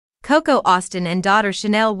Coco Austin and Daughter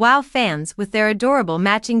Chanel wow fans with their adorable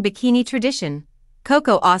matching bikini tradition.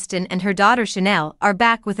 Coco Austin and her daughter Chanel are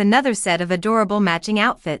back with another set of adorable matching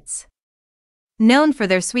outfits. Known for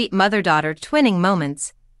their sweet mother-daughter twinning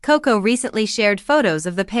moments, Coco recently shared photos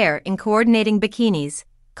of the pair in coordinating bikinis,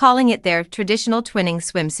 calling it their traditional twinning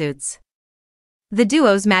swimsuits. The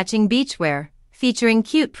duo's matching beachwear, featuring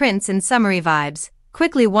cute prints and summery vibes,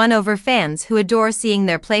 quickly won over fans who adore seeing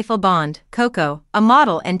their playful bond. Coco, a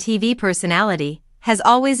model and TV personality, has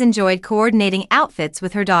always enjoyed coordinating outfits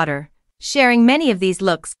with her daughter, sharing many of these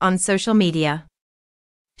looks on social media.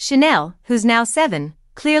 Chanel, who's now 7,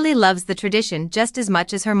 clearly loves the tradition just as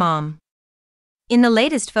much as her mom. In the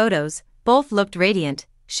latest photos, both looked radiant,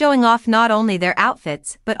 showing off not only their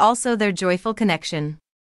outfits but also their joyful connection.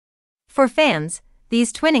 For fans,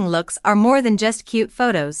 these twinning looks are more than just cute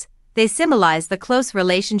photos. They symbolize the close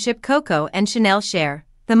relationship Coco and Chanel share.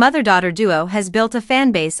 The mother-daughter duo has built a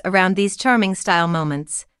fan base around these charming style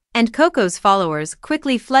moments, and Coco's followers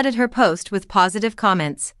quickly flooded her post with positive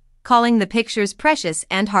comments, calling the pictures precious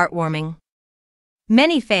and heartwarming.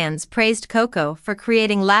 Many fans praised Coco for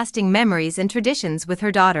creating lasting memories and traditions with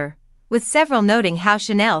her daughter, with several noting how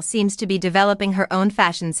Chanel seems to be developing her own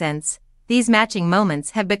fashion sense. These matching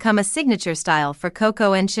moments have become a signature style for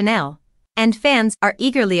Coco and Chanel, and fans are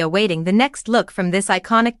eagerly awaiting the next look from this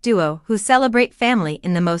iconic duo who celebrate family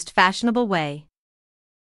in the most fashionable way.